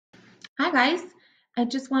Hi, guys. I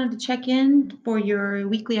just wanted to check in for your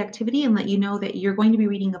weekly activity and let you know that you're going to be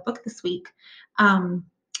reading a book this week um,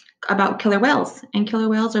 about killer whales. And killer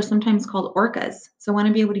whales are sometimes called orcas. So I want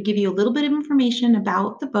to be able to give you a little bit of information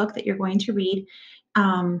about the book that you're going to read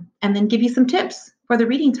and then give you some tips for the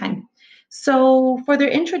reading time. So, for their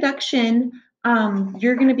introduction,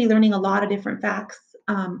 you're going to be learning a lot of different facts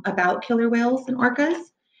about killer whales and orcas.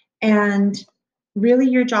 And really,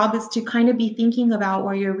 your job is to kind of be thinking about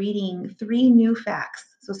while you're reading three new facts.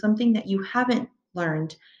 So, something that you haven't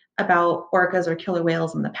learned about orcas or killer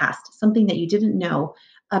whales in the past, something that you didn't know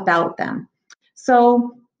about them.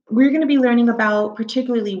 So, we're going to be learning about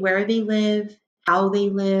particularly where they live, how they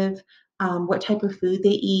live, what type of food they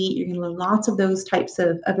eat. You're going to learn lots of those types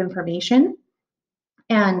of information.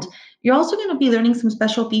 And you're also going to be learning some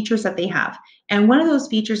special features that they have. And one of those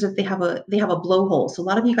features is they have a blowhole. So a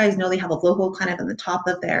lot of you guys know they have a blowhole kind of in the top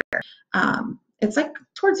of their it's like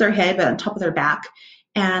towards their head, but on top of their back,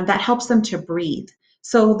 and that helps them to breathe.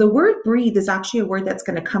 So the word breathe is actually a word that's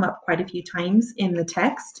going to come up quite a few times in the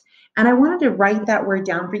text. And I wanted to write that word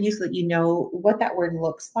down for you so that you know what that word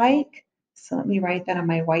looks like. So let me write that on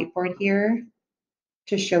my whiteboard here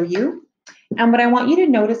to show you. And what I want you to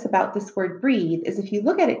notice about this word breathe is if you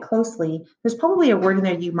look at it closely, there's probably a word in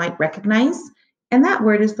there you might recognize, and that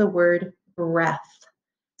word is the word breath.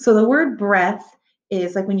 So the word breath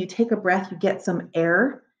is like when you take a breath, you get some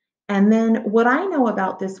air. And then what I know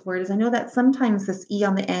about this word is I know that sometimes this E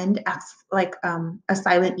on the end acts like a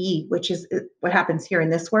silent E, which is what happens here in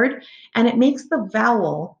this word. And it makes the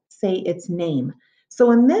vowel say its name.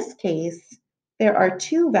 So in this case, there are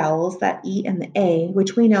two vowels, that E and the A,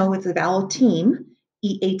 which we know is a vowel team.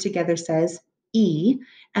 EA together says E.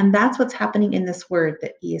 And that's what's happening in this word.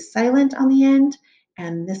 The E is silent on the end,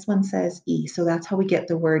 and this one says E. So that's how we get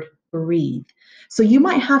the word breathe. So you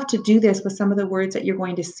might have to do this with some of the words that you're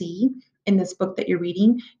going to see in this book that you're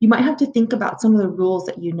reading. You might have to think about some of the rules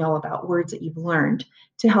that you know about words that you've learned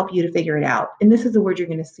to help you to figure it out. And this is a word you're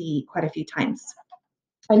going to see quite a few times.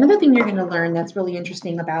 Another thing you're going to learn that's really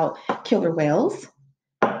interesting about killer whales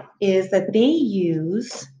is that they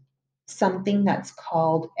use something that's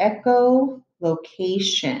called echolocation.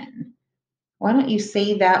 Why don't you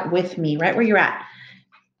say that with me right where you're at?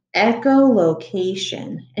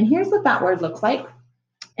 Echolocation. And here's what that word looks like.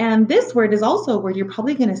 And this word is also a word you're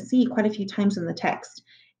probably going to see quite a few times in the text.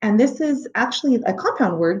 And this is actually a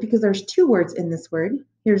compound word because there's two words in this word.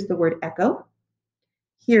 Here's the word echo.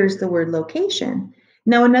 Here's the word location.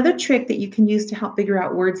 Now, another trick that you can use to help figure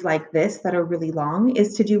out words like this that are really long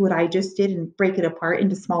is to do what I just did and break it apart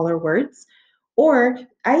into smaller words. Or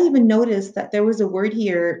I even noticed that there was a word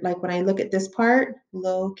here, like when I look at this part,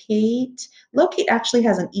 locate. Locate actually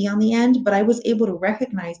has an E on the end, but I was able to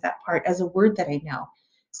recognize that part as a word that I know.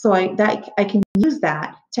 So I can use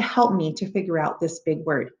that to help me to figure out this big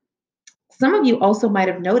word. Some of you also might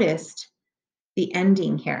have noticed the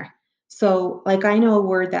ending here. So, like, I know a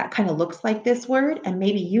word that kind of looks like this word, and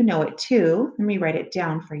maybe you know it too. Let me write it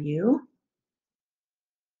down for you.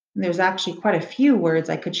 And there's actually quite a few words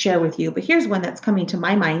I could share with you, but here's one that's coming to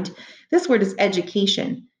my mind. This word is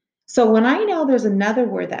education. So when I know there's another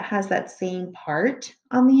word that has that same part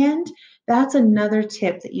on the end, that's another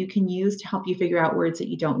tip that you can use to help you figure out words that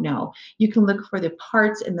you don't know. You can look for the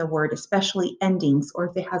parts in the word, especially endings, or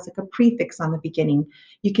if it has like a prefix on the beginning,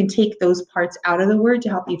 you can take those parts out of the word to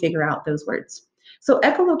help you figure out those words. So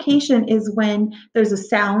echolocation is when there's a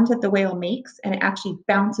sound that the whale makes and it actually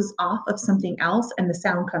bounces off of something else and the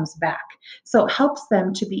sound comes back. So it helps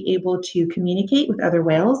them to be able to communicate with other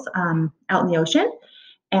whales out in the ocean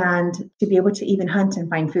and to be able to even hunt and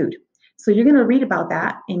find food. So you're going to read about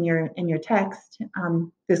that in your text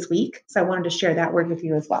this week. So I wanted to share that word with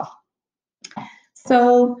you as well.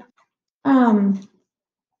 So um,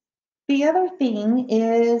 the other thing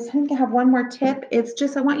is, I think I have one more tip. It's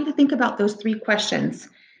just I want you to think about those three questions.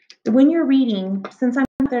 When you're reading, since I'm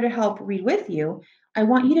not there to help read with you, I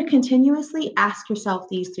want you to continuously ask yourself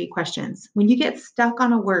these three questions. When you get stuck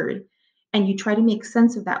on a word and you try to make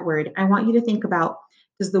sense of that word, I want you to think about,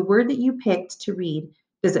 does the word that you picked to read,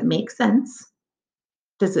 does it make sense?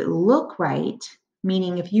 Does it look right?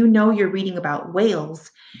 Meaning if you know you're reading about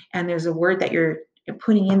whales and there's a word that you're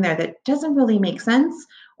putting in there that doesn't really make sense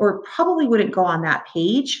or probably wouldn't go on that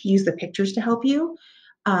page, use the pictures to help you,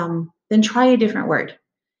 then try a different word.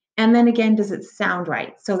 And then again, does it sound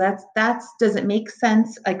right? So that's does it make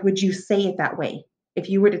sense? Like, would you say it that way? If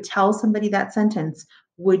you were to tell somebody that sentence,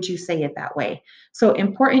 would you say it that way? So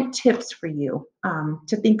important tips for you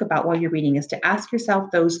to think about while you're reading is to ask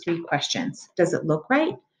yourself those three questions. Does it look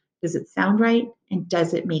right? Does it sound right? And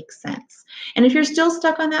does it make sense? And if you're still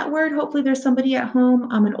stuck on that word, hopefully there's somebody at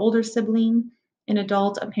home, an older sibling, an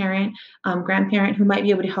adult, a parent, grandparent who might be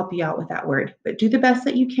able to help you out with that word. But do the best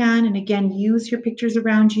that you can. And again, use your pictures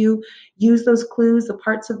around you, use those clues, the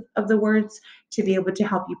parts of the words to be able to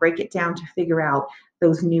help you break it down to figure out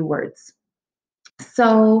those new words.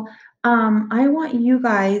 So I want you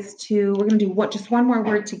guys to, we're going to do just one more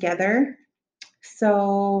word together.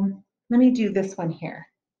 So let me do this one here.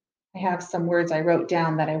 I have some words I wrote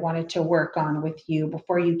down that I wanted to work on with you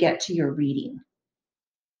before you get to your reading.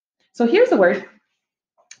 So here's a word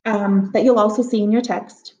that you'll also see in your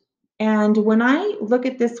text. And when I look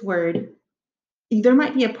at this word, there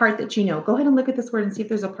might be a part that you know. Go ahead and look at this word and see if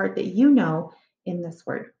there's a part that you know in this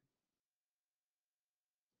word.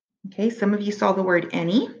 Okay, some of you saw the word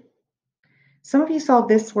any. Some of you saw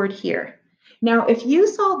this word here. Now, if you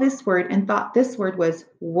saw this word and thought this word was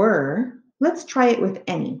were, let's try it with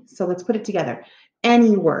any. So let's put it together.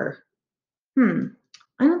 Any were. I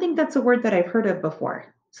don't think that's a word that I've heard of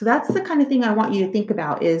before. So that's the kind of thing I want you to think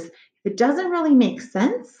about is if it doesn't really make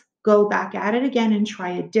sense, go back at it again and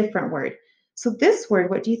try a different word. So this word,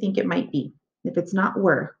 what do you think it might be if it's not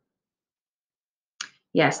were?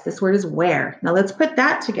 Yes, this word is where. Now let's put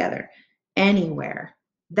that together. Anywhere.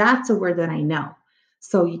 That's a word that I know.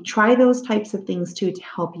 So you try those types of things too to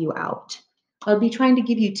help you out. I'll be trying to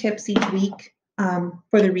give you tips each week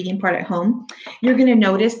for the reading part at home. You're going to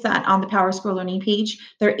notice that on the PowerSchool Learning page,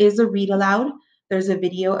 there is a read aloud. There's a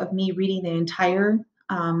video of me reading the entire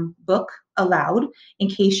book aloud in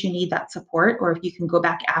case you need that support, or if you can go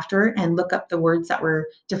back after and look up the words that were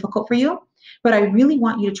difficult for you. But I really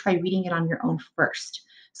want you to try reading it on your own first.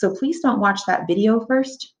 So please don't watch that video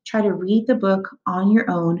first. Try to read the book on your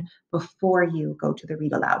own before you go to the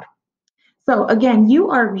read aloud. So again, you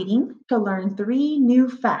are reading to learn 3 new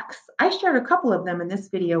facts. I shared a couple of them in this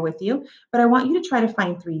video with you, but I want you to try to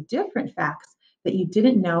find 3 different facts that you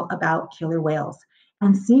didn't know about killer whales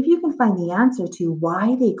and see if you can find the answer to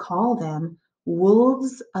why they call them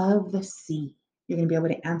wolves of the sea. You're going to be able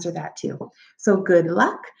to answer that too. So good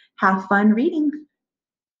luck. Have fun reading.